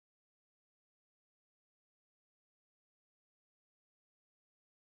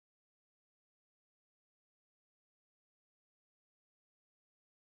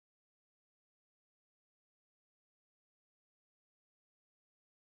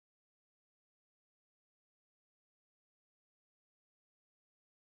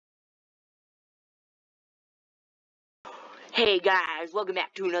Hey guys, welcome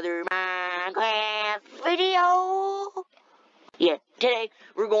back to another Minecraft video. Yeah, today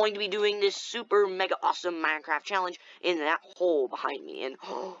we're going to be doing this super mega awesome Minecraft challenge in that hole behind me. And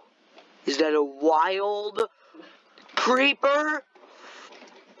is that a wild creeper?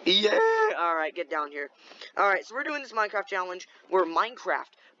 Yeah! Alright, get down here. Alright, so we're doing this Minecraft challenge. We're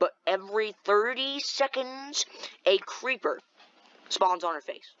Minecraft, but every 30 seconds, a creeper spawns on her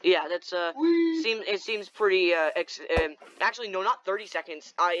face. Yeah, that's seems pretty actually no, not 30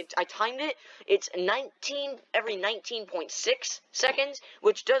 seconds. I timed it. It's every 19.6 seconds,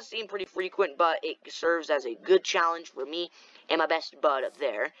 which does seem pretty frequent, but it serves as a good challenge for me and my best bud up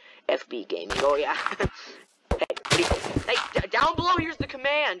there, FB Gaming. Oh yeah. Hey, down below here's the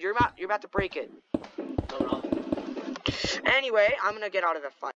command. You're about to break it. Anyway, I'm going to get out of the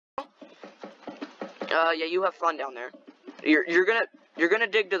fight. Yeah, you have fun down there. You're gonna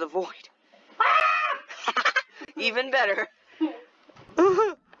dig to the void. Even better.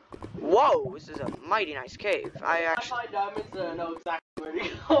 Whoa, this is a mighty nice cave. I find diamonds and I know exactly where to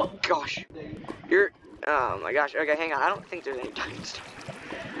go. Gosh. Oh my gosh. Okay, hang on. I don't think there's any diamonds.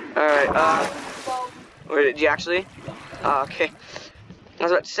 Alright, where did you actually? Okay. I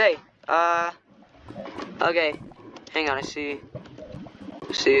was about to say, okay. Hang on, I see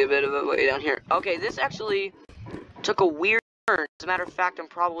a bit of a way down here. Okay, this actually took a weird turn. As a matter of fact, I'm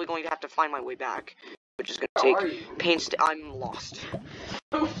probably going to have to find my way back, which is going to take I'm lost.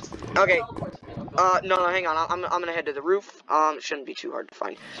 Okay. No, hang on. I'm gonna head to the roof. It shouldn't be too hard to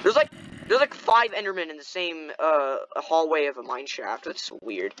find. There's like 5 Endermen in the same hallway of a mine shaft. That's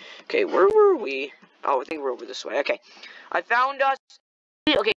weird. Okay, where were we? Oh, I think we're over this way. Okay, I found us.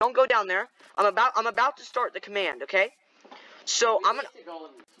 Okay, don't go down there. I'm about to start the command. Okay, so I'm gonna.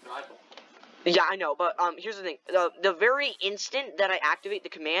 Yeah, I know, but here's the thing. The very instant that I activate the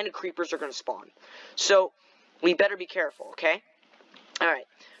command, creepers are gonna spawn. So we better be careful, okay? Alright.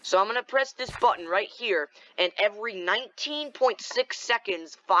 So I'm gonna press this button right here, and every 19.6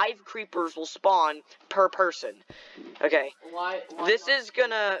 seconds, 5 creepers will spawn per person. Okay. Why this is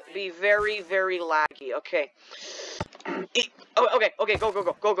gonna be very, very laggy. Okay. Okay,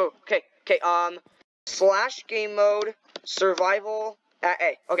 go. Okay. Slash game mode, survival.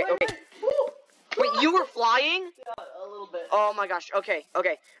 Okay. Wait, you were flying? Yeah, a little bit. Oh my gosh. Okay.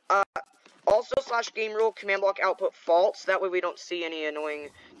 Also slash game rule command block output false. That way we don't see any annoying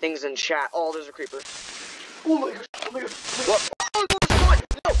things in chat. Oh, there's a creeper. Oh my gosh. What? Oh,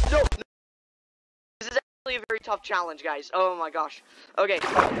 no. This is actually a very tough challenge, guys. Oh my gosh. Okay,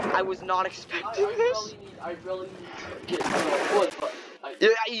 I was not expecting this. I really need to get wood, but yeah,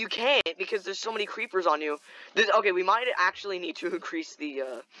 you can't because there's so many creepers on you. Okay, we might actually need to increase the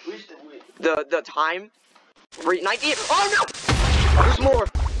time. 19. Oh no! There's more.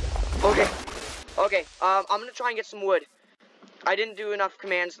 Okay. I'm gonna try and get some wood. I didn't do enough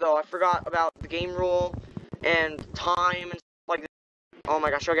commands though. I forgot about the game rule and time and stuff like that. Oh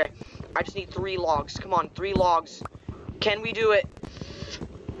my gosh. Okay, I just need 3 logs. Come on, 3 logs. Can we do it?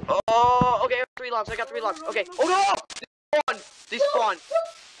 Oh, okay. 3 logs. I got 3 logs. Okay. Oh no! They spawn.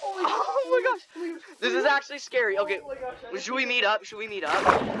 Oh my gosh. This is actually scary. Okay. Should we meet up?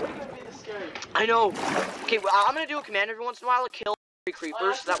 I know. Okay, well, I'm gonna do a command every once in a while to kill 3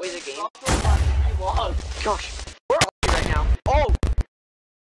 creepers. So that way the game. Gosh. Where are you right now? Oh.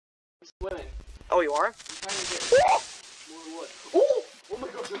 I'm swimming. Oh, you are? I'm trying to get more wood. Oh my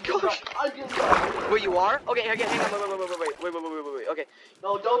gosh. I'm getting stuck. Wait, you are? Okay, hang on. Wait. Okay.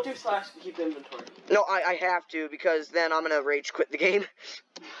 No, don't do slash to keep the inventory. No, I have to because then I'm gonna rage quit the game.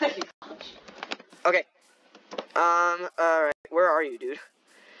 Okay. Alright. Where are you, dude?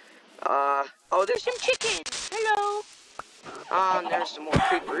 Oh, there's some chickens. Hello. There's some more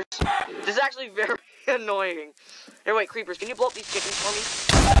creepers. This is actually very annoying. Here, wait, creepers, can you blow up these chickens for me?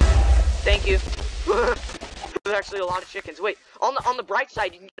 Thank you. There's actually a lot of chickens. Wait, on the bright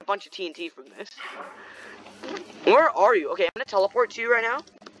side, you can get a bunch of TNT from this. Where are you? Okay, I'm gonna teleport to you right now.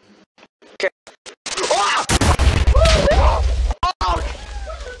 Okay. Oh!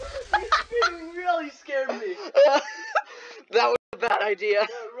 You really scared me. That was a bad idea. That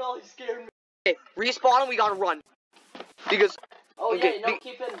really scared me. Okay, respawn and we gotta run. Because... Oh okay, yeah, no,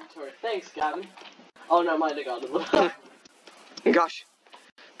 keep inventory. Thanks, Gavin. Oh, no, mind, I got it. Gosh.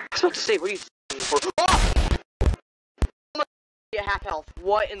 I was about to say, what are you saying for? Oh! Half health.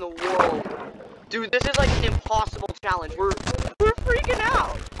 What in the world? Dude, this is like an impossible challenge. We're freaking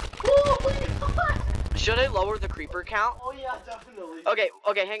out. Oh my god. Should I lower the creeper count? Oh yeah, definitely. Okay,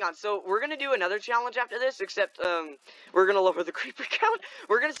 hang on. So we're gonna do another challenge after this, except we're gonna lower the creeper count.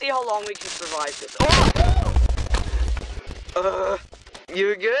 We're gonna see how long we can survive this. Oh!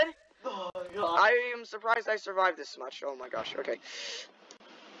 You good? Oh my god. I am surprised I survived this much. Oh my gosh. Okay.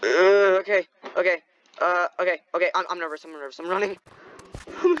 Okay. I'm nervous. I'm running.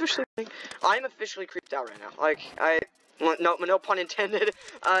 I'm officially running. I'm officially creeped out right now. Like, no pun intended.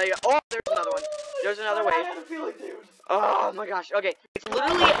 Oh, there's another one. There's another wave. I had a feeling, dude. Oh my gosh. Okay.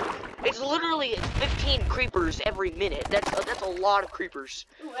 It's literally 15 creepers every minute. That's a lot of creepers.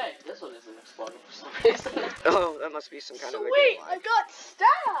 Ooh, hey, this one isn't exploding for some reason. Oh, that must be some kind of a Sweet, game I got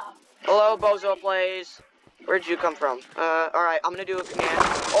stabbed. Hello, Bozo Plays. Where'd you come from? Alright, I'm gonna do a command.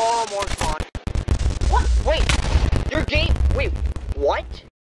 Oh, more spawn. What? Wait, your game. Wait, what?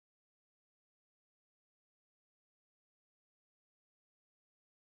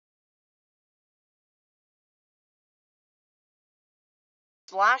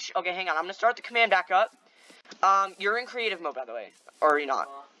 Slash. Okay, hang on. I'm gonna start the command back up. You're in creative mode, by the way, or are you not?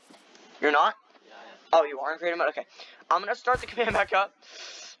 You're not? Yeah, I am. Oh, you are in creative mode. Okay, I'm gonna start the command back up.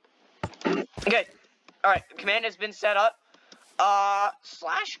 Okay. Alright, the command has been set up.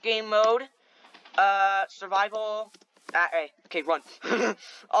 Slash game mode. Survival. Okay, run. Oh,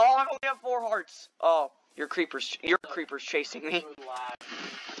 I only have 4 hearts. Oh, your creeper's chasing me.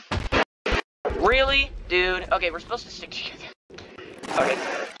 Really? Dude. Okay, we're supposed to stick together. Okay,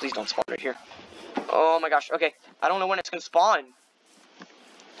 please don't spawn right here. Oh my gosh, okay. I don't know when it's gonna spawn.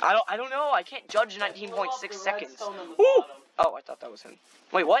 I don't know, I can't judge 19.6 seconds. Woo! Oh, I thought that was him.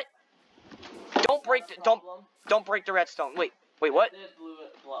 Wait, what? Don't break the redstone. Wait, what?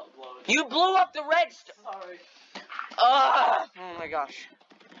 You blew up the redstone. Sorry. Oh my gosh.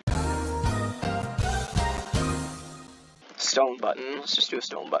 Stone button. Let's just do a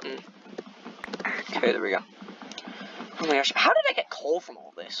stone button. Okay, there we go. Oh my gosh. How did I get coal from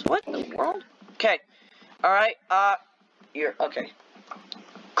all this? What in the world? Okay. Alright, you're okay.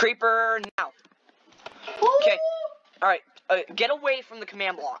 Creeper now. Okay. Alright. Get away from the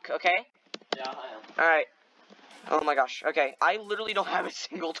command block, okay? Yeah, I am. Alright. Oh my gosh. Okay. I literally don't have a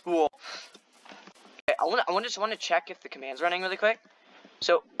single tool. Okay, I just want to check if the command's running really quick.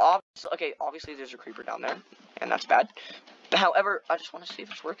 So, obviously there's a creeper down there, and that's bad. However, I just want to see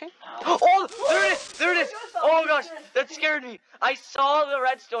if it's working. Oh, there it is! Oh gosh, that scared me. I saw the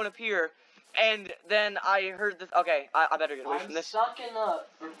redstone appear, and then I heard this. Okay, I better get away from this. I'm stuck in a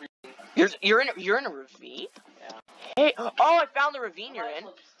ravine. You're in a ravine? Yeah. Hey, oh, I found the ravine you're in.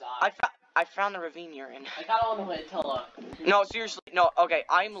 I I found the ravine you're in. kind of want to wait till No, seriously, no. Okay,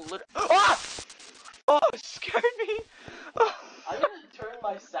 I'm literally. Ah! Oh, it scared me. Oh. I'm gonna turn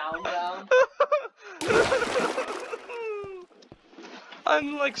my sound down.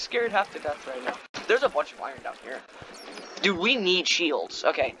 I'm like scared half to death right now. There's a bunch of iron down here. Dude, we need shields.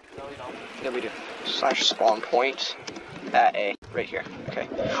 Okay. No, we don't. Yeah, we do. Slash spawn point at A. Right here. Okay.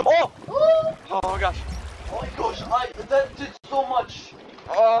 Oh! Oh gosh. Oh my gosh, that did so much.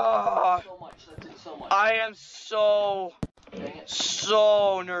 Oh! That did so much. I am so Dang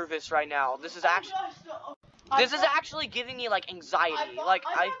it. nervous right now. This is actually. This is actually giving me like anxiety. I like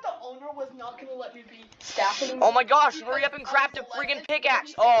thought the owner was not gonna let me be staff anymore. Oh my gosh! Hurry up and craft a friggin'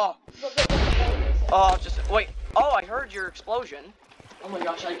 pickaxe! Oh. Oh, just wait. Oh, I heard your explosion. Oh my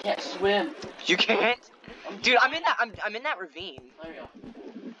gosh, I can't swim. You can't? Dude, I'm in that ravine. There you go.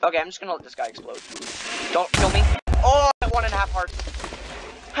 Okay, I'm just gonna let this guy explode. Don't kill me. Oh, 1.5 hearts.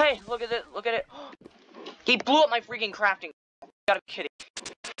 Hey, look at it. Look at it. He blew up my freaking crafting. You gotta be kidding.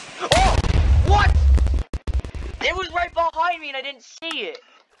 Oh! What? It was right behind me and I didn't see it.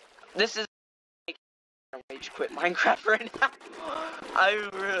 This is like rage quit Minecraft right now.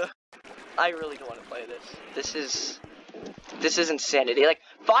 I really don't want to play this. This is insanity. Like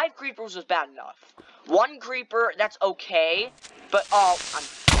 5 creepers was bad enough. 1 creeper, that's okay. But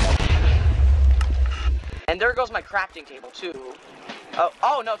and there goes my crafting table too.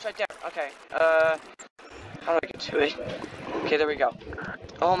 Oh no, it's right there. Okay. How do I get to it? Okay, there we go.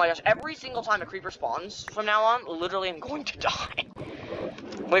 Oh my gosh, every single time a creeper spawns from now on, literally I'm going to die.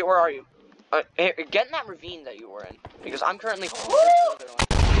 Wait, where are you? Get in that ravine that you were in, because I'm currently... Oh!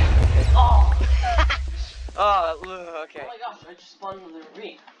 Okay. Oh my gosh, I just spawned in the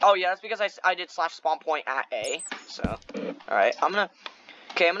ravine. Oh yeah, that's because I did slash spawn point at A, so... Alright, I'm gonna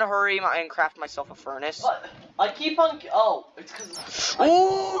hurry and craft myself a furnace. What? I keep on... Oh, it's because...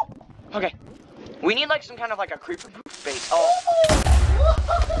 Ooh! Okay. We need like some kind of like a creeper proof base. Oh.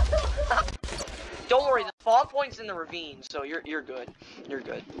 Don't worry, the spawn point's in the ravine, so you're good. You're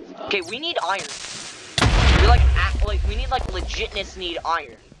good. Okay, we need iron. We need like legitness need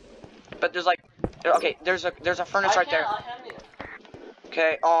iron. But there's like there's a furnace right there.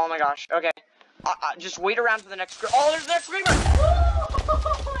 Okay, oh my gosh. Okay. Just wait around for the next Oh, there's the next creeper! Oh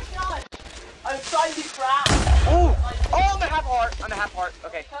my gosh! I'm trying to craft. Ooh! Oh, I'm a half heart.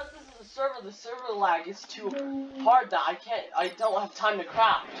 Okay. Because this is the server lag is too hard that I don't have time to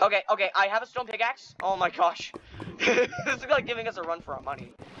craft. Okay, I have a stone pickaxe. Oh my gosh. This is like giving us a run for our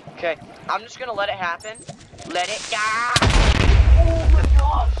money. Okay, I'm just gonna let it happen. Let it go. Oh my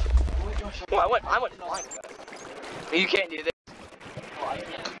gosh. Oh my gosh. Well, I went flying. You can't do this. Oh, I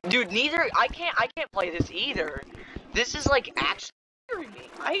can't. Dude, I can't play this either. This is like actually scaring me.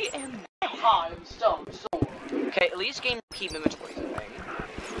 I am mad. I'm stone sword. Okay, at least keep inventory thing.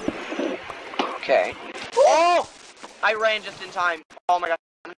 Okay. Oh! I ran just in time. Oh my god.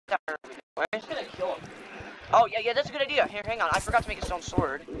 I'm just gonna kill him. Oh, yeah, that's a good idea. Here, hang on. I forgot to make a stone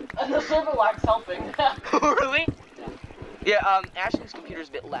sword. And the server lag's helping. Really? Yeah, Ashton's computer's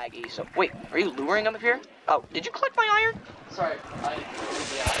a bit laggy, so... Wait, are you luring him up here? Oh, did you collect my iron? Sorry,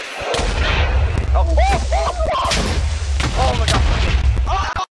 Oh, oh my god.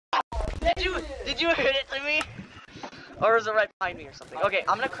 Oh! Did you hit it to me? Or is it right behind me or something? Okay,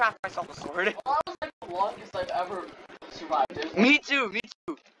 I'm gonna craft myself a sword. Well, that was like the longest I've ever survived. Me too.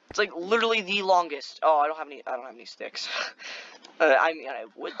 It's like literally the longest. Oh, I don't have any sticks. I mean, I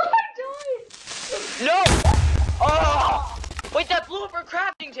would. No! Oh! Wait, that blew up our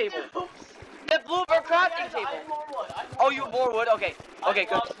crafting table. That blew up our crafting table. I have more wood. Oh, you have more wood? Okay,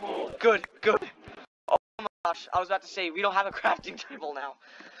 good. Oh my gosh, I was about to say we don't have a crafting table now.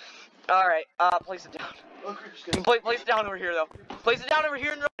 All right, place it down. Place it down over here though. Place it down over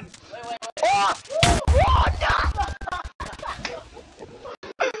here and run. Wait. Oh! Oh, no!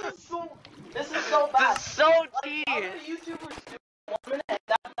 This is so bad. This is so tedious. Other YouTubers do 1 minute.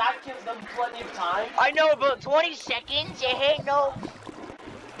 That gives them plenty of time. I know, but 20 seconds? No.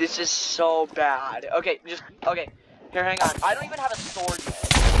 This is so bad. Okay. Here, hang on. I don't even have a sword yet.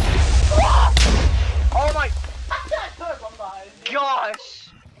 Oh my gosh.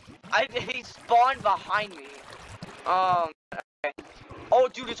 He spawned behind me. Okay. Oh,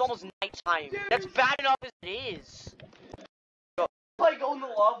 dude, it's almost nighttime. That's bad enough as it is. Like go in the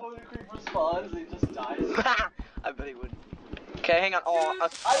lava when the creeper spawns and he just dies. I bet he would. Okay, hang on. Oh,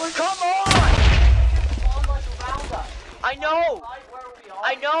 come Spawn like around us. I know. Where we are.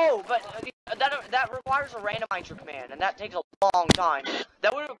 I know, but that requires a randomizer command, and that takes a long time.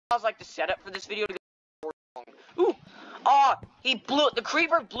 That would have caused like the setup for this video to get more long. Ooh. The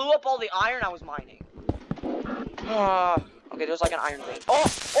creeper blew up all the iron I was mining. Okay, there's like an iron vein. Oh!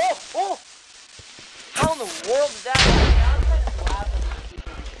 How in the world did that happen?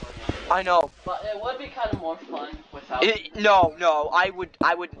 I know. But it would be kind of more fun without. No, I would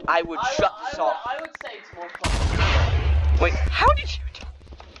shut this off. I would say it's more fun. Wait, how did you do?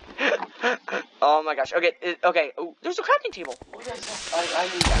 Oh my gosh. Okay. Ooh, there's a crafting table. I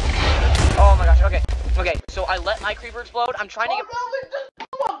need that. Oh my gosh. Okay. So I let my creeper explode. I'm trying to get.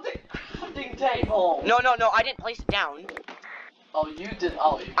 No, the crafting table. No. I didn't place it down. Oh, you did.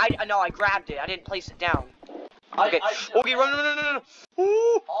 Oh. I grabbed it. I didn't place it down. Okay. Okay. Run.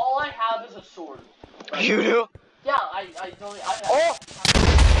 Ooh. All I have is a sword. You do? Yeah. I don't. Oh.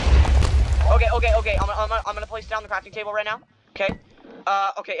 Okay. I'm gonna place down the crafting table right now. Okay.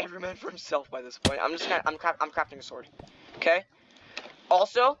 Okay. Every man for himself by this point. I'm crafting a sword. Okay.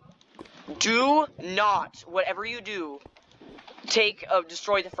 Also, do not, whatever you do,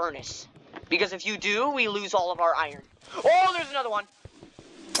 destroy the furnace. Because if you do, we lose all of our iron. Oh, there's another one.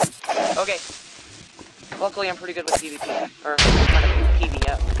 Okay. Luckily, I'm pretty good with PvP. Or, kind of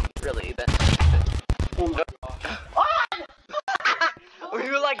PvM, really, but... Were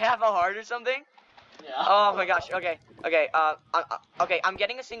you like half a heart or something? Yeah. Oh my gosh, okay, I'm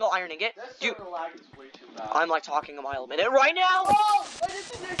getting a single iron ingot. This server lag is way too bad. I'm like talking a mile a minute right now!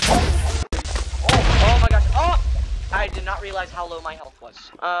 Oh my gosh, I did not realize how low my health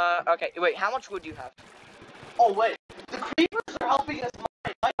was. Okay, wait, how much wood do you have? Oh wait, the creepers are helping us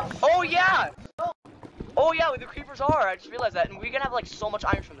mine. Oh yeah! Oh yeah, the creepers are, I just realized that, and we're gonna have like so much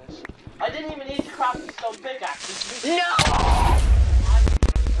iron from this. I didn't even need to craft a stone pickaxe. No!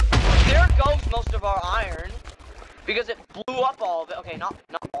 There goes most of our iron, because it blew up all of it. Okay, not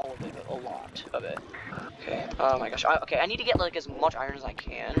all of it, but a lot of it. Okay, oh my gosh. Okay, I need to get like as much iron as I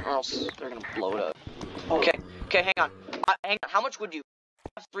can, or else they're gonna blow it up. Okay, hang on. How much wood do you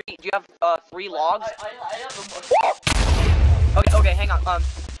have? Do you have 3 logs? I have a Okay, hang on.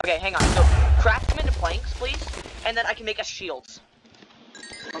 Okay, hang on. So, craft them into planks, please, and then I can make us shields.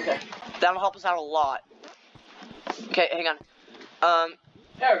 Okay. That'll help us out a lot. Okay, hang on.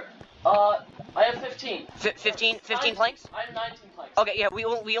 Here. I have 15. 15 planks? I have 19 planks. Okay, yeah,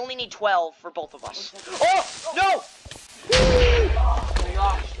 we only need 12 for both of us. Oh, no! Oh my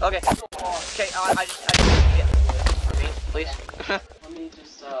gosh. Okay. So hard. Okay, I just yeah, for me, please. let me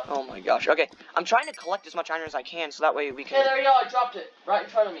just, Oh my gosh. Okay, I'm trying to collect as much iron as I can, so that way we can... Hey, there you go, I dropped it. Right in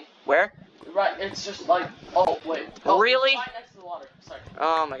front of me. Where? Right, it's just like, oh, wait. Oh, Really? Right next to the water, sorry.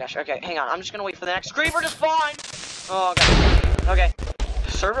 Oh my gosh. Okay, hang on. I'm just gonna wait for the next creeper to spawn. Oh god. Okay.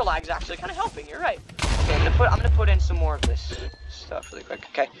 Server lag's actually kind of helping. You're right. Okay, I'm gonna put in some more of this stuff really quick.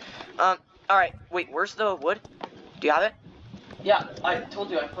 Okay. All right. Wait. Where's the wood? Do you have it? Yeah, I told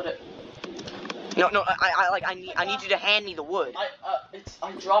you I put it. No. I need you to hand me the wood.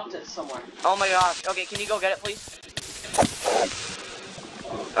 I dropped it somewhere. Oh my gosh. Okay. Can you go get it, please?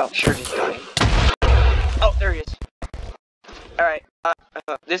 Oh, sure he's dying. Oh, there he is. All right.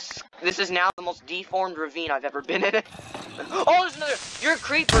 This is now the most deformed ravine I've ever been in. Oh, there's another. You're a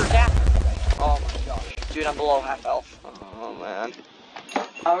creeper, Dad. Oh my gosh, dude, I'm below half health. Oh man.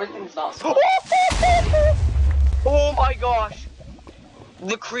 Everything's not so. Oh my gosh.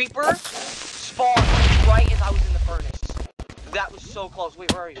 The creeper spawned right as I was in the furnace. That was so close.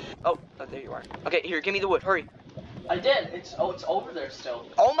 Wait, where are you? Oh, there you are. Okay, here, give me the wood. Hurry. I did. It's over there still.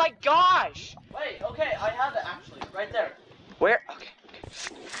 Oh my gosh. Wait. Okay, I have it actually. Right there. Where? Okay.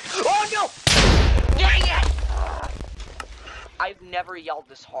 Oh no! Dang it! I've never yelled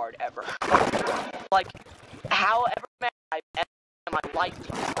this hard ever. Like, however mad I've ever in my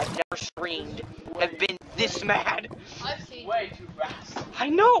lifetime, I've never screamed, have been this mad. I've seen Way too fast. I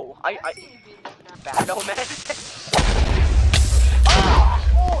know. I've seen you be this mad. Bad no man.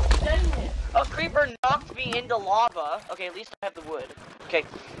 Oh, dang it! A creeper knocked me into lava. Okay, at least I have the wood. Okay,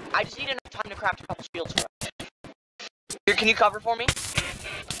 I just need enough time to craft a couple shields for us. Here, can you cover for me?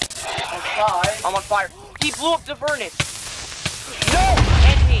 Okay. I'm on fire. He blew up the furnace. No!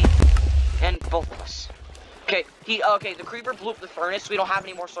 And me. And both of us. Okay, the creeper blew up the furnace, so we don't have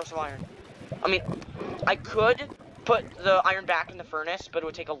any more source of iron. I mean, I could put the iron back in the furnace, but it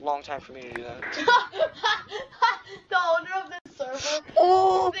would take a long time for me to do that. The owner of this server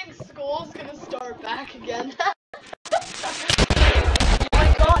thinks school's gonna start back again. Oh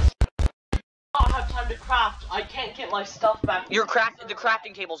my gosh! I don't have time to craft. I can't get my stuff back. The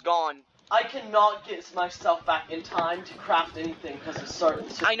crafting table's gone. I cannot get my stuff back in time to craft anything because it's certain.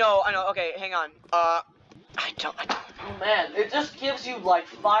 I know. Okay, hang on. I don't. Oh man, it just gives you like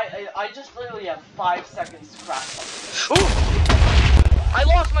I just literally have 5 seconds to craft something. Ooh! I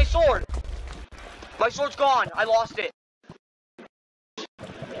lost my sword. My sword's gone. I lost it.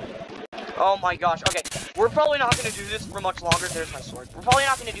 Oh my gosh. Okay, we're probably not gonna do this for much longer. There's my sword. We're probably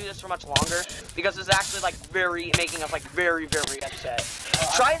not gonna do this for much longer because it's actually like making us like very upset.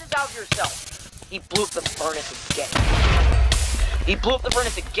 Try this out yourself. He blew up the furnace again. He blew up the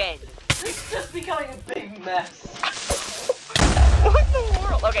furnace again. It's just becoming a big mess. What in the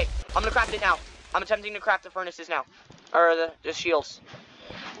world? Okay, I'm gonna craft it now. I'm attempting to craft the furnaces now. Or the shields.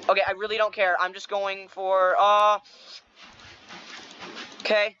 Okay, I really don't care. I'm just going for,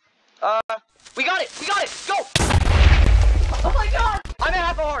 okay. We got it! Go! Oh my god! I'm at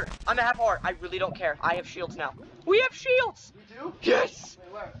half a heart. I really don't care. I have shields now. We have shields! You do? Yes!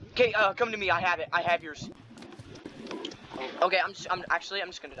 Wait, where? Okay, come to me. I have it. I have yours. Okay, I'm just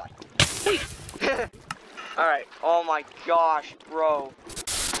gonna die. Wait. Alright. Oh my gosh, bro.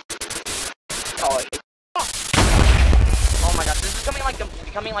 Oh my gosh, this is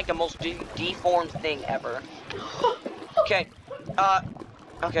becoming like the most deformed thing ever. Okay.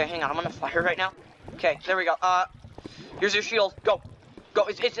 Okay, hang on. I'm on fire right now. Okay, there we go. Here's your shield. Go.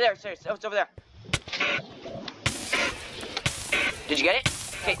 It's there. It's over there. Did you get it?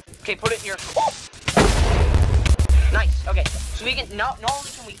 Okay, put it in your... Oh! Nice. Okay, so we can not only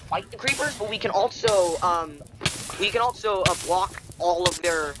can we fight the creepers, but we can also block all of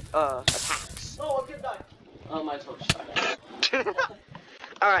their attacks. Oh, I'm gonna die. Oh, my torch died.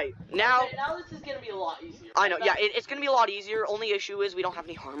 All right, now. Okay, now this is gonna be a lot easier. I know. Yeah, it's gonna be a lot easier. Only issue is we don't have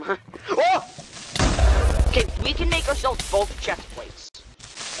any armor. Oh! Okay, we can make ourselves both chest plates.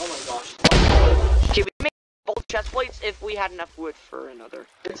 Oh my gosh. Okay, we can make both chest plates if we had enough wood for another.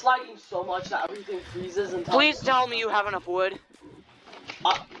 It's lagging so much that everything freezes until... Please tell me you have enough wood.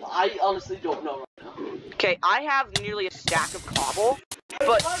 I honestly don't know right now. Okay, I have nearly a stack of cobble,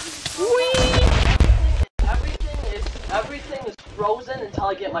 but... Everything is frozen until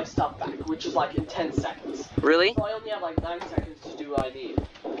I get my stuff back, which is like in 10 seconds. Really? So I only have like 9 seconds to do what I need.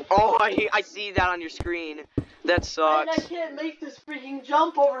 Oh, I see that on your screen. That sucks. And I can't make this freaking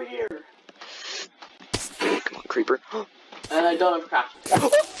jump over here. Come on, creeper. And I don't have crafting.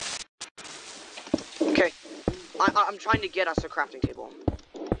 Okay, I'm trying to get us a crafting table,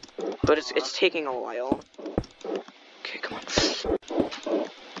 but it's taking a while. Okay, come on.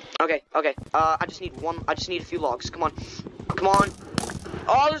 Okay. I just need a few logs. Come on.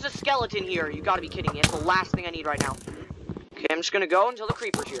 Oh, there's a skeleton here. You gotta be kidding me. It's the last thing I need right now. Okay, I'm just gonna go until the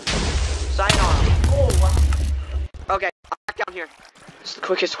creeper's here. Sayonara. Oh, wow. Okay, I'm back down here. It's the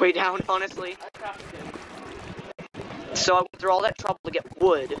quickest way down, honestly. I crafted it. So I went through all that trouble to get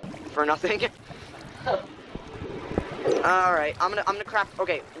wood for nothing. Alright, I'm gonna craft.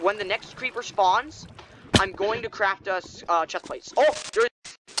 Okay, when the next creeper spawns, I'm going to craft us chest plates. Oh, there it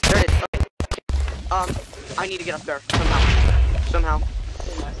is. Okay. I need to get up there somehow.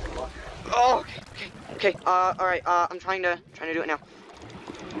 Oh, okay. Alright. I'm trying to do it now.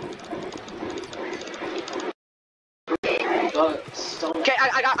 Okay,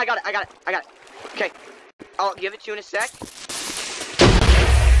 I got it. Okay, I'll give it to you in a sec.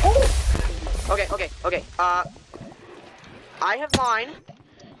 Oh! Okay. I have mine.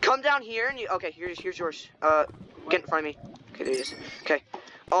 Come down here and you. Okay, here's yours. Get in front of me. Okay, there it is. Okay.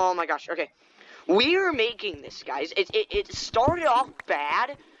 Oh my gosh. Okay, we're making this, guys. It started off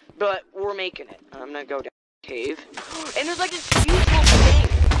bad, but we're making it. I'm gonna go down the cave, and there's like this huge little thing.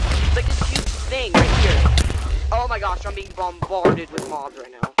 It's like this huge thing right here. Oh my gosh, I'm being bombarded with mobs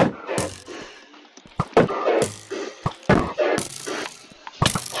right now.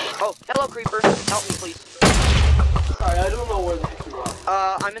 Oh, hello, creeper. Help me, please. Sorry, I don't know where the heck you are.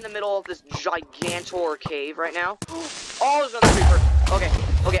 I'm in the middle of this gigantor cave right now. Oh, there's another creeper.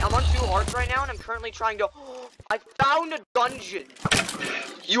 Okay, I'm on 2 hearts right now, and I'm currently trying to... I found a dungeon.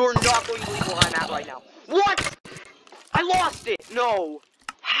 You are not going to believe where I'm at right now. What? I lost it. No.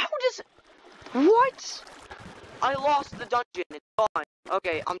 How does... What? I lost the dungeon. It's gone.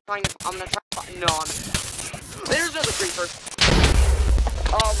 Okay, I'm gonna try... No, There's another creeper.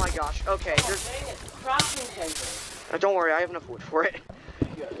 Oh my gosh. Okay, there's... Dang it. Crafting table. Don't worry, I have enough wood for it.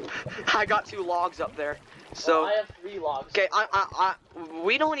 Good. I got 2 logs up there. So... I have 3 logs. Okay, I'm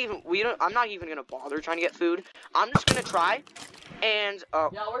not even gonna bother trying to get food. I'm just gonna try, and, Yeah,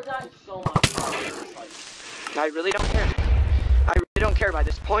 we're dying so much. I really don't care. I really don't care by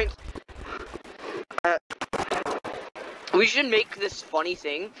this point. We should make this funny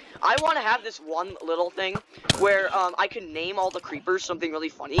thing. I want to have this one little thing where, I can name all the creepers something really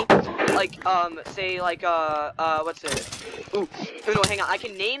funny. Like, say, like, what's it? Ooh, no, hang on. I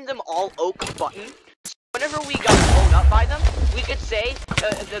can name them all Oak Button. Whenever we got blown up by them, we could say,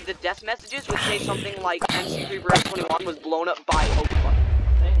 the death messages would say something like, MC Creeper F21 was blown up by Oak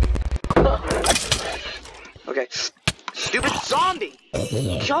Button. Okay. Stupid zombie!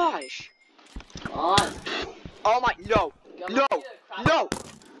 Gosh! Come on. Oh my, no! No! No!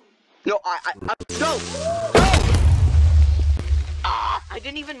 No, no! Ah, I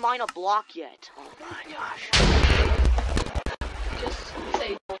didn't even mine a block yet. Oh my gosh. Just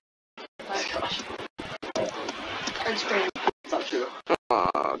say, oh my gosh. That's great. It's not true.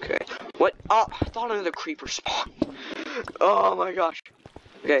 Okay. What? Oh, I thought another creeper spawned. Oh my gosh.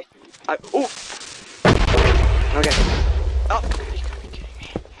 Okay. Ooh! Okay. Oh, you gotta be kidding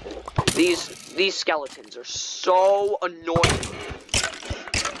me. These skeletons are so annoying.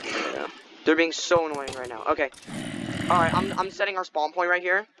 Yeah. They're being so annoying right now. Okay. Alright, I'm setting our spawn point right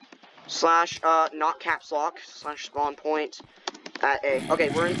here. Slash, not caps lock. Slash spawn point at A. Okay,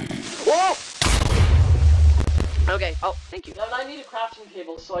 we're in. Whoa! Okay, oh, thank you. Yeah, and I need a crafting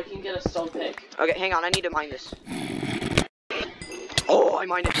table so I can get a stone pick. Okay, hang on, I need to mine this. Oh, I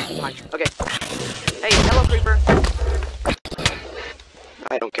mined it 50 times. Okay. Hey, hello, creeper.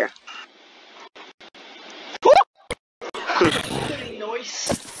 I don't care.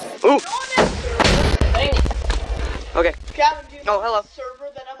 Noise. Ooh. Dang it. Okay. Gavin, do you know hello. the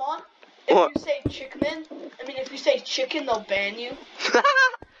server that I'm on? What? If you say chicken, they'll ban you.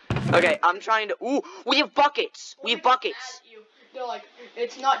 Okay, I'm trying to. Ooh, we have buckets. We have buckets. They're like,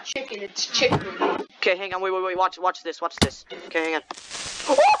 it's not chicken, it's chicken. Okay, hang on. Wait. Watch this. Okay, hang on.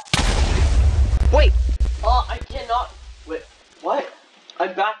 Wait. Oh, I cannot. Wait, what?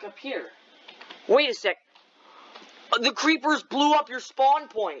 I'm back up here. Wait a sec. The creepers blew up your spawn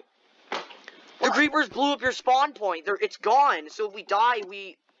point. The creepers blew up your spawn point. It's gone. So if we die,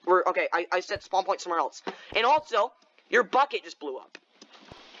 we're okay. I set spawn point somewhere else. And also, your bucket just blew up.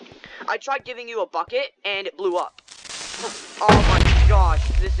 I tried giving you a bucket and it blew up. Oh my gosh,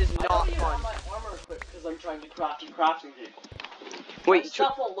 this is not fun. I don't even have my armor equipped because I'm trying to craft a crafting table. Wait, my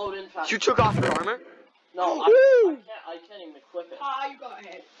stuff will load in fast. You took off your armor? No, I can't even equip it. Ah, you got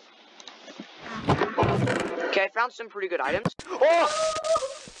ahead. Okay, I found some pretty good items. Oh!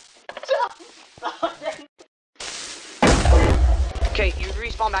 Okay, you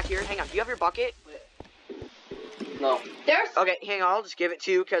respawn back here. Hang on, do you have your bucket? No. There's Okay, hang on, I'll just give it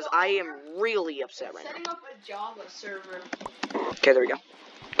to you because I am really upset right setting now. up a Java server. Okay, there we go.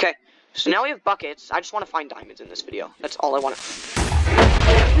 Okay, so now we have buckets. I just want to find diamonds in this video. That's all I want to.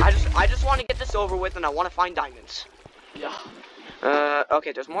 I just want to get this over with, and I want to find diamonds. Yeah.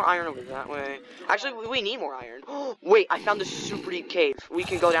 Okay, there's more iron over that way. Actually, we need more iron. Wait, I found this super deep cave. We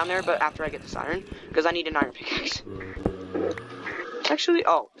can go down there, but after I get this iron, because I need an iron pickaxe. Actually,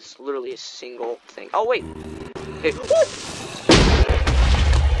 oh, it's literally a single thing. Oh, wait. Okay.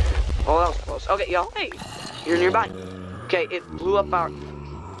 Oh, that was close. Okay, yo, hey, you're nearby. Okay, it blew up our...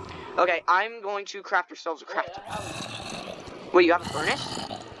 Okay, I'm going to craft ourselves a craft. Wait, you have a furnace?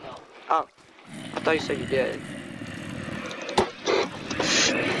 No. Oh, I thought you said you did.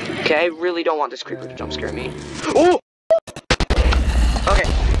 Okay, I really don't want this creeper to jump scare me. Oh! Okay.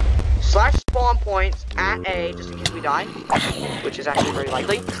 Slash spawn points at A, just in case we die. Which is actually very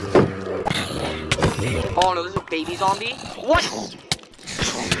likely. Oh no, this is a baby zombie. What?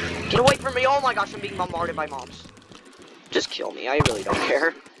 Get away from me. Oh my gosh, I'm being bombarded by mobs. Just kill me, I really don't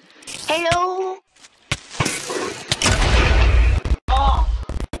care. Hello! Oh!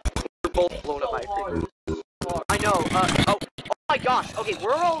 We're both blown up by a creeper. I know, oh my gosh, okay,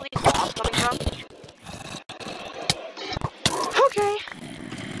 where are all these mobs coming from? Okay.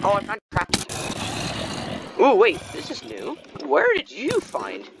 Oh, I found crafting. Ooh, wait, this is new. Where did you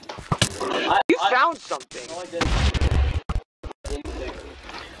find? You found something. No, I didn't.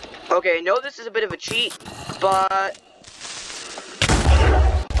 Okay, I know this is a bit of a cheat, but...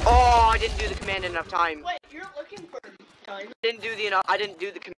 Oh, I didn't do the command in enough time. Wait, you're looking for time. I didn't do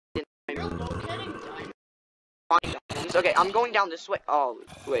the command in You're time. locating time. Okay, I'm going down this way. Oh,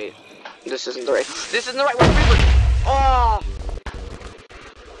 wait. This isn't the right. This isn't the right way. Oh!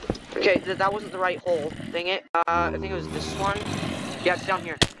 Okay, that wasn't the right hole. Dang it. I think it was this one. Yeah, it's down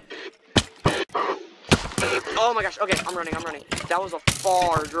here. Oh my gosh. Okay, I'm running. That was a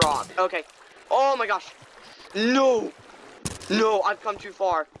far drop. Okay. Oh my gosh. No! No, I've come too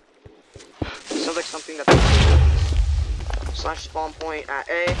far. Sounds like something that's... Slash spawn point at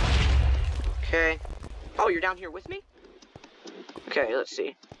A. Okay. Oh, you're down here with me? Okay, let's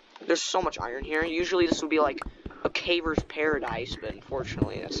see. There's so much iron here. Usually this would be like a caver's paradise, but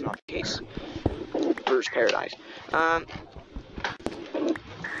unfortunately that's not the case. Caver's paradise.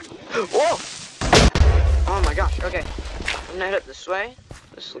 Whoa! Oh my gosh, okay. I'm gonna head up this way.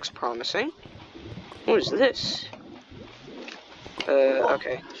 This looks promising. What is this?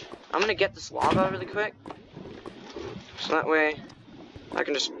 Okay. I'm gonna get this lava really quick. So that way I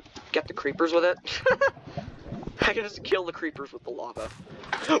can just get the creepers with it. I can just kill the creepers with the lava.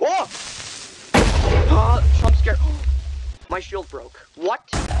 Oh! Jump scare. My shield broke. What?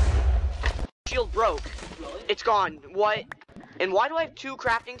 Shield broke. Really? It's gone. What? And why do I have 2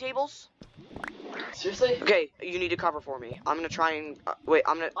 crafting tables? Seriously? Okay, you need to cover for me. I'm gonna try and wait.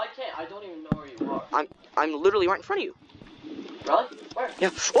 I can't. I don't even know where you are. I'm literally right in front of you. Really? Where? Yeah.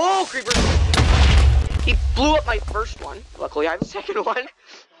 Oh, creeper! He blew up my first one. Luckily, I have a second one.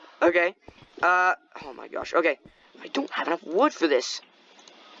 Okay. Oh my gosh. Okay. I don't have enough wood for this.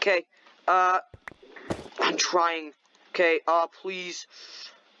 Okay. I'm trying. Okay. Please.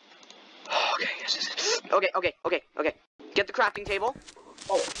 Okay. Yes. Okay. Get the crafting table.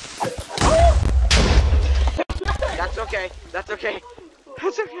 Oh. That's okay. That's okay.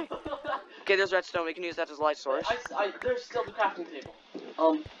 Okay, there's redstone. We can use that as a light source. There's still the crafting table.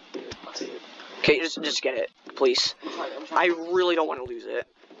 Let's see. Okay, just get it, please. I'm trying. I really don't want to lose it.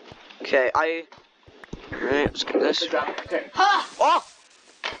 Okay, Alright, let's get this. Okay. Ha! Oh!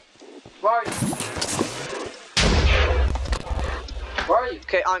 Where are you? Where are you?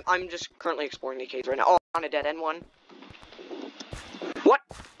 Okay, I'm just currently exploring the caves right now. Oh, on a dead end one. What?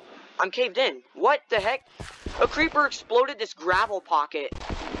 I'm caved in. What the heck? A creeper exploded this gravel pocket.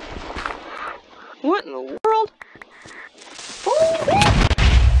 What in the world?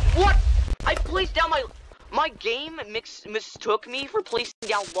 What? I placed down my game mistook me for placing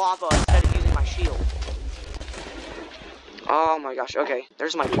down lava instead of using my shield. Oh my gosh. Okay,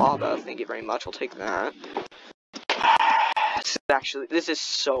 there's my lava. Thank you very much. I'll take that. This is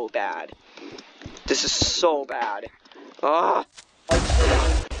so bad. This is so bad.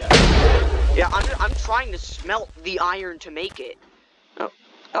 Yeah, I'm trying to smelt the iron to make it.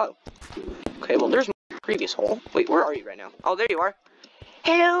 Oh. Okay, well, there's my previous hole. Wait, where are you right now? Oh, there you are.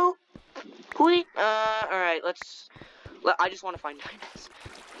 Hello. Alright, I just want to find diamonds.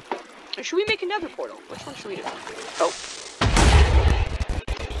 Should we make another portal? Which one should we do? Oh.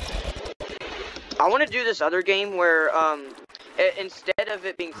 I want to do this other game where, instead of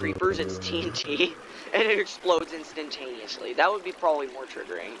it being creepers, it's TNT, and it explodes instantaneously. That would be probably more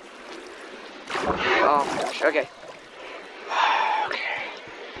triggering. Oh my gosh, okay.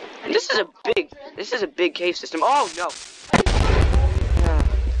 And this is a big cave system. Oh no!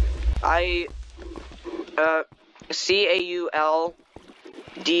 CAULDRON.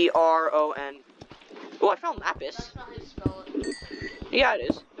 Oh, I found lapis. That's not how you spell it. Yeah, it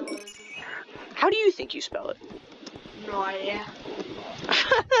is. No, it isn't. How do you think you spell it? No idea.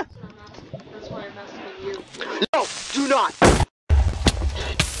 That's why I'm asking you. No, do not.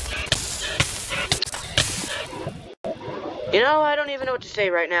 You know, I don't even know what to say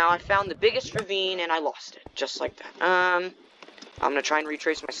right now. I found the biggest ravine and I lost it, just like that. I'm gonna try and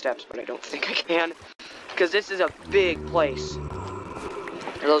retrace my steps, but I don't think I can, because this is a big place.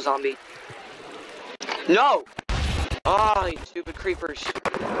 Hello, zombie. No! Oh, you stupid creepers.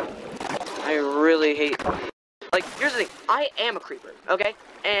 I really hate... Like, here's the thing. I am a creeper, okay?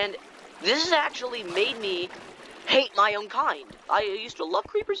 And this has actually made me hate my own kind. I used to love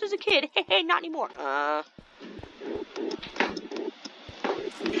creepers as a kid. Hey, not anymore. I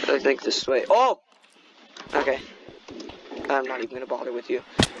think this way. Oh! Okay. I'm not even gonna bother with you.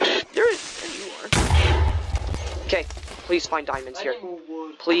 There you are. Okay, please find diamonds here.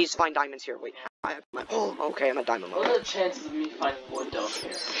 Wood. Please find diamonds here. Wait, oh, okay, I'm at diamond What mode. are the chances of me finding wood down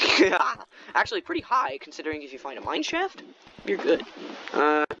here? Actually, pretty high, considering if you find a mine shaft, you're good.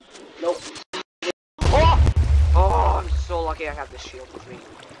 Nope. Oh, I'm so lucky I have this shield with me.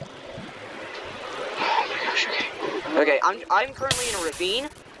 Oh my gosh, okay. Okay, I'm currently in a ravine.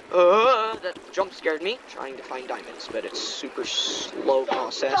 That jump scared me, trying to find diamonds, but it's super slow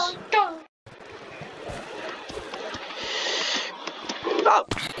process. Oh!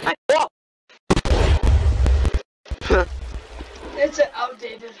 Whoa! It's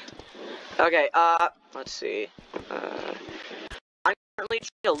outdated. Okay, let's see. I'm currently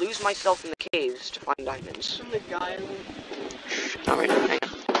trying to lose myself in the caves to find diamonds. From the guy. Alright, hang on.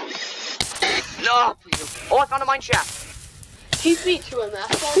 No, please don't. Oh, I found a mine shaft. Keep me to a map.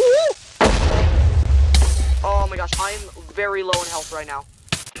 Oh my gosh, I'm very low in health right now.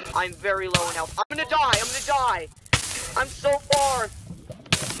 I'm very low in health. I'm gonna die. I'm so far.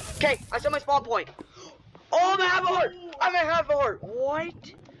 Okay, I set my spawn point. Oh, I'm at half a heart.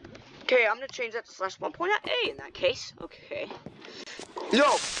 What? Okay, I'm gonna change that to slash spawn point at A in that case. Okay.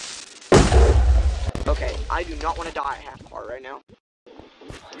 No. Okay, I do not want to die at half a heart right now.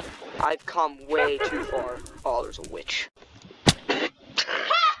 I've come way too far. Oh, there's a witch.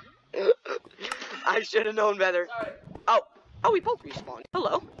 I should have known better. Sorry. Oh, we both respawned.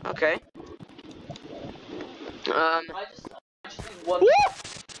 Hello. Okay. I just need one.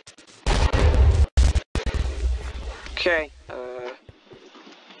 Okay.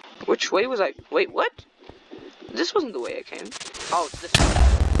 Which way was I? Wait, what? This wasn't the way I came. Oh, it's this way.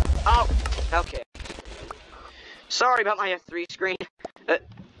 Oh, okay. Sorry about my F3 screen.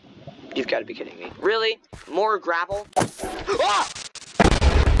 You've got to be kidding me. Really? More gravel? Ah!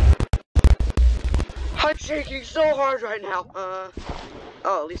 I'm shaking so hard right now.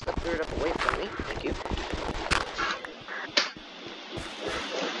 Oh, at least that cleared up away from me. Thank you.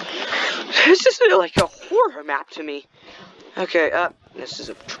 This is like a horror map to me. Okay, this is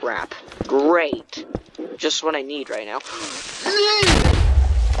a trap. Great. Just what I need right now.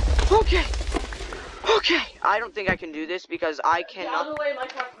 Okay. Okay. I don't think I can do this because I cannot. Get out of the way, my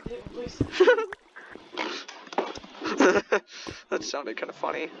crafting table, please. That sounded kind of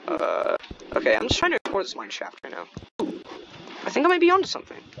funny. Okay, I'm just trying to explore this mine shaft right now. I think I might be onto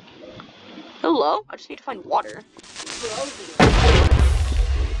something. Hello? I just need to find water.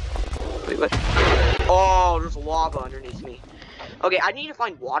 Wait, what? Oh, there's lava underneath me. Okay, I need to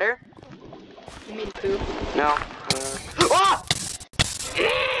find water. You mean poop? No. Ah!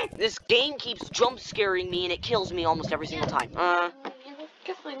 This game keeps jump scaring me and it kills me almost every single time.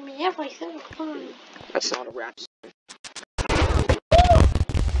 Killing me every single time. That's not a rap song.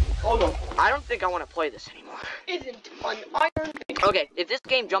 Oh no. I don't think I want to play this anymore. Isn't an iron pick. Okay, if this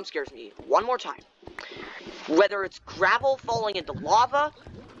game jump scares me one more time, whether it's gravel falling into lava,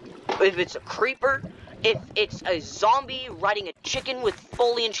 if it's a creeper, if it's a zombie riding a chicken with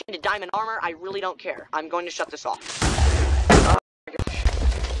fully enchanted diamond armor, I really don't care. I'm going to shut this off. Oh my gosh.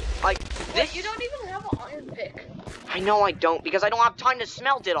 Like, this... Wait, you don't even have an iron pick. I know I don't, because I don't have time to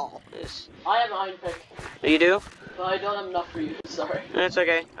smelt it all. I have an iron pick, You do? but I don't have enough for you. Sorry. That's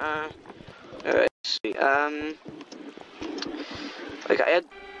okay. Let's see. Like I had.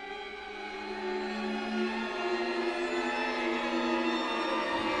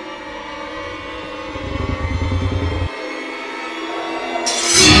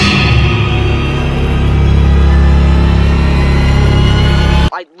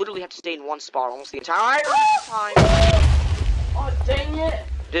 I literally have to stay in one spot almost the entire time. Oh dang it!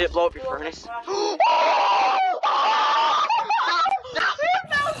 Did it blow up your furnace?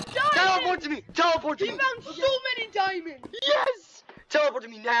 Teleport to me! Teleport to me! He found so many diamonds. Yes! Teleport to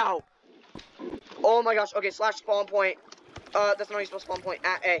me now! Oh my gosh, okay, slash spawn point. That's not how you spell spawn point.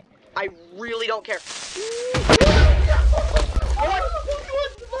 At A. I really don't care.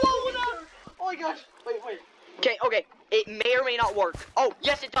 Oh my gosh. Wait. Okay. It may or may not work. Oh,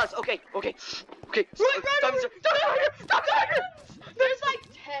 yes, it does. Okay. Right Stop. There's like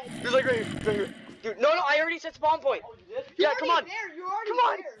 10. There's like right here. Dude, no, I already set spawn point. Oh, you did? Yeah, You're come on. already there. You're already Come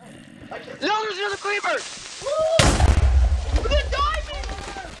on. there. I can't. No, there's another creeper. The diamond!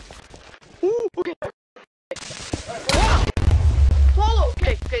 Ooh, okay. Follow.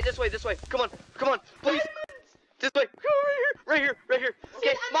 Okay, this way. Come on, please. This way. Right here.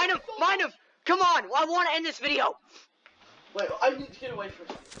 Okay, mine him. Come on, I want to end this video. Wait, I need to get away from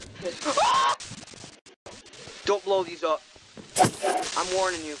it. Ah! Don't blow these up. I'm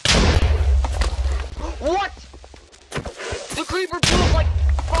warning you. What? The creeper blew up like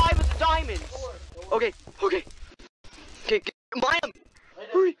 5 of the diamonds. Okay. Mine him.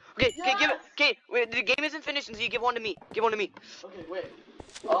 Hurry. Okay, give it. Okay, wait, the game isn't finished until you give one to me. Okay, wait.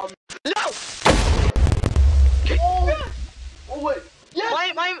 No! Oh wait.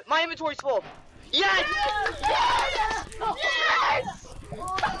 Yes! My inventory's full. Yes! Yes! Oh,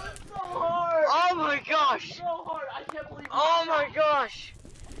 that's so hard. Oh my gosh! So hard. I can't believe. Oh my gosh!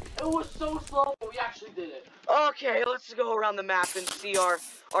 It was so slow, but we actually did it. Okay, let's go around the map and see our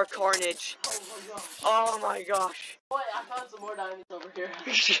carnage. Oh my gosh. Oh my gosh. Wait, I found some more diamonds over here.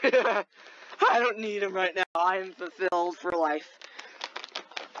 I don't need them right now. I am fulfilled for life.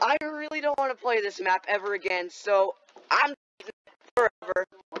 I really don't want to play this map ever again, so I'm forever.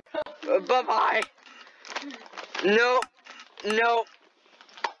 Bye-bye. Nope.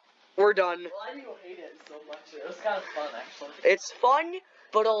 We're done. Well, I didn't hate it so much. It was kind of fun, actually. It's fun,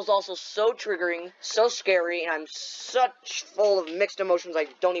 but it was also so triggering, so scary, and I'm such full of mixed emotions I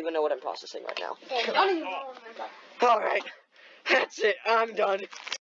don't even know what I'm processing right now. I don't even know. Alright. That's it. I'm done.